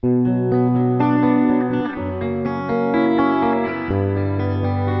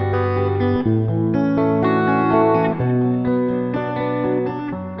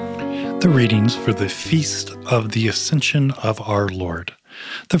for the feast of the Ascension of our Lord.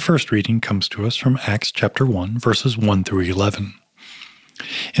 The first reading comes to us from Acts chapter 1, verses 1 through 11.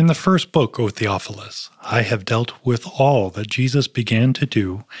 In the first book, O Theophilus, I have dealt with all that Jesus began to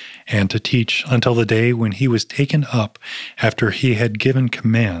do and to teach until the day when he was taken up after he had given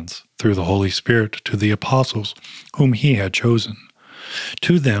commands through the Holy Spirit to the apostles whom he had chosen.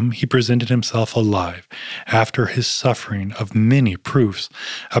 To them he presented himself alive, after his suffering of many proofs,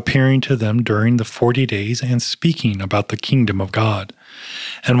 appearing to them during the 40 days and speaking about the kingdom of God.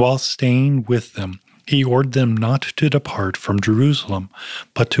 And while staying with them, he ordered them not to depart from Jerusalem,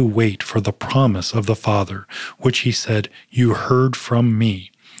 but to wait for the promise of the Father, which he said, "You heard from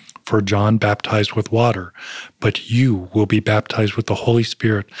me. For John baptized with water, but you will be baptized with the Holy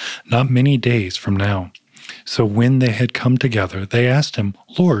Spirit not many days from now." So when they had come together, they asked him,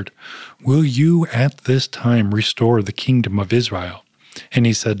 "Lord, will you at this time restore the kingdom of Israel?" And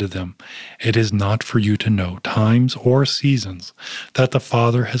he said to them, "It is not for you to know times or seasons that the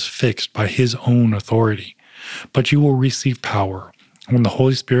Father has fixed by his own authority, but you will receive power when the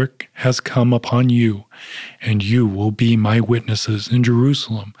Holy Spirit has come upon you, and you will be my witnesses in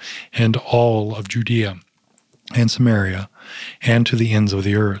Jerusalem and all of Judea and Samaria and to the ends of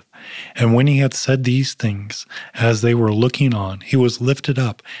the earth." And when he had said these things, as they were looking on, he was lifted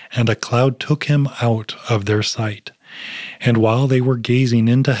up, and a cloud took him out of their sight. And while they were gazing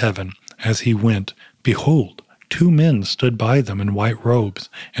into heaven as he went, behold, 2 men stood by them in white robes,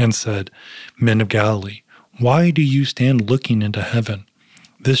 and said, "Men of Galilee, why do you stand looking into heaven?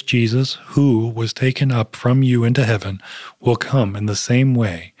 This Jesus, who was taken up from you into heaven, will come in the same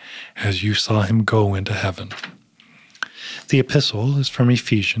way as you saw him go into heaven." The epistle is from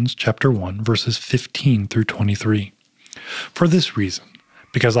Ephesians chapter 1, verses 15 through 23. "For this reason,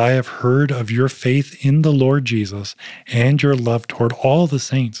 because I have heard of your faith in the Lord Jesus and your love toward all the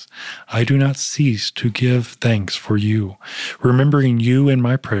saints, I do not cease to give thanks for you, remembering you in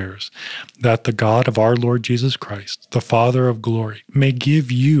my prayers, that the God of our Lord Jesus Christ, the Father of glory, may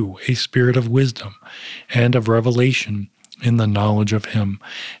give you a spirit of wisdom and of revelation in the knowledge of him,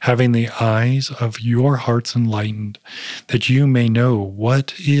 having the eyes of your hearts enlightened, that you may know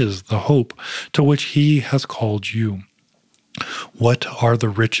what is the hope to which he has called you, what are the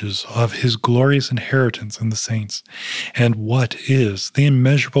riches of his glorious inheritance in the saints, and what is the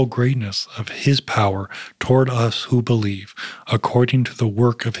immeasurable greatness of his power toward us who believe, according to the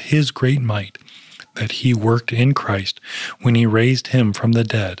work of his great might, that he worked in Christ when he raised him from the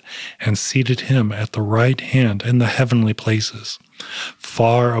dead and seated him at the right hand in the heavenly places,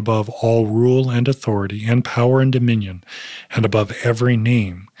 far above all rule and authority and power and dominion, and above every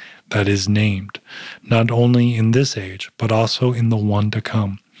name that is named, not only in this age, but also in the one to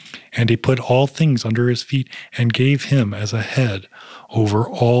come. And he put all things under his feet and gave him as a head over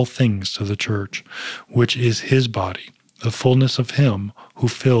all things to the church, which is his body, the fullness of him who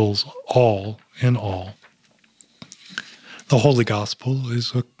fills all in all. The Holy Gospel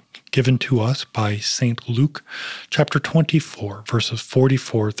is given to us by St. Luke, chapter 24, verses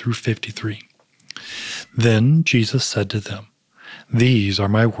 44 through 53. "Then Jesus said to them, 'These are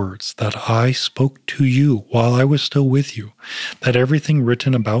my words that I spoke to you while I was still with you, that everything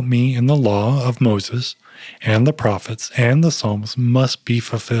written about me in the law of Moses and the prophets and the Psalms must be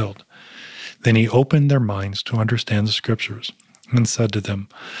fulfilled.' Then he opened their minds to understand the Scriptures, and said to them,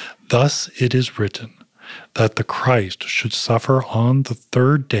 'Thus it is written, that the Christ should suffer on the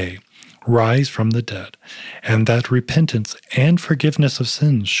 3rd day, rise from the dead, and that repentance and forgiveness of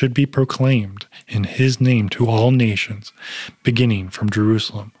sins should be proclaimed in his name to all nations, beginning from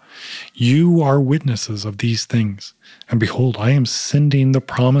Jerusalem. You are witnesses of these things, and behold, I am sending the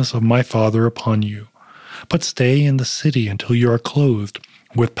promise of my Father upon you. But stay in the city until you are clothed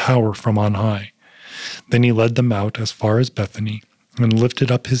with power from on high.' Then he led them out as far as Bethany, and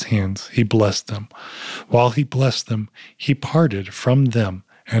lifted up his hands, he blessed them. While he blessed them, he parted from them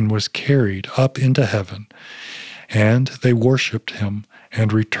and was carried up into heaven. And they worshipped him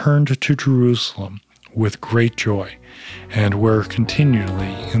and returned to Jerusalem with great joy, and were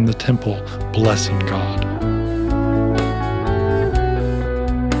continually in the temple blessing God."